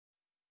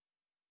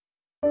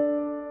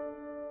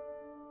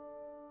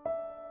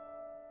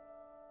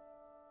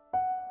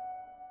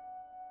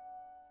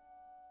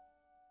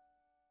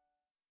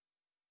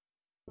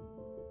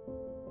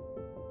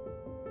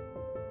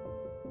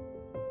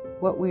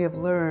What we have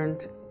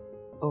learned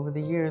over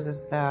the years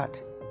is that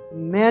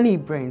many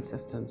brain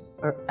systems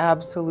are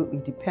absolutely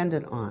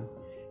dependent on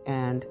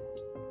and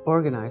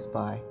organized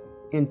by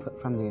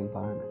input from the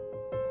environment.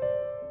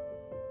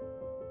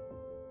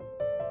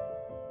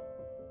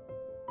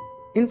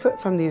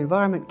 Input from the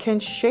environment can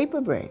shape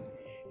a brain.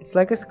 It's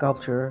like a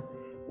sculpture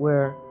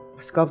where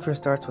a sculpture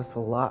starts with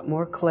a lot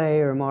more clay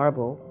or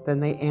marble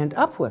than they end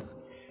up with,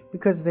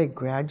 because they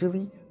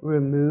gradually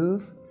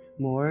remove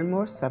more and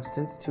more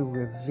substance to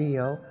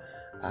reveal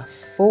a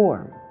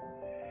form.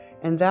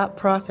 And that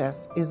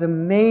process is a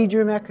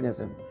major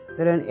mechanism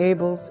that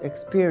enables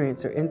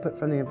experience or input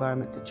from the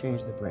environment to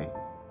change the brain.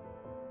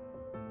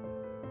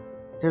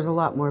 There's a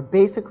lot more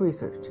basic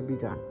research to be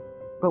done,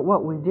 but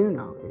what we do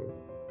know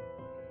is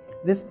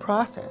this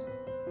process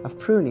of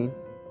pruning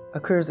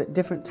occurs at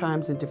different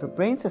times in different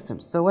brain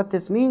systems. So what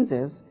this means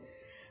is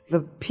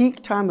the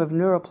peak time of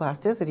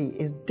neuroplasticity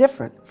is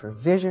different for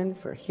vision,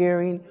 for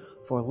hearing,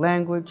 for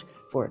language,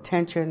 for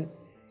attention,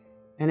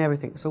 and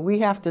everything. So we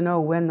have to know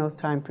when those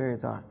time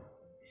periods are.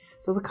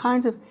 So the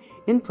kinds of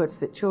inputs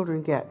that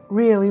children get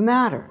really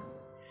matter.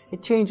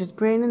 It changes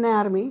brain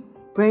anatomy,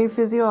 brain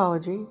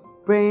physiology,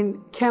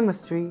 brain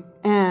chemistry,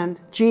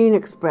 and gene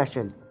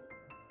expression.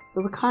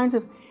 So the kinds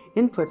of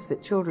inputs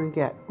that children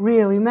get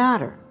really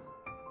matter.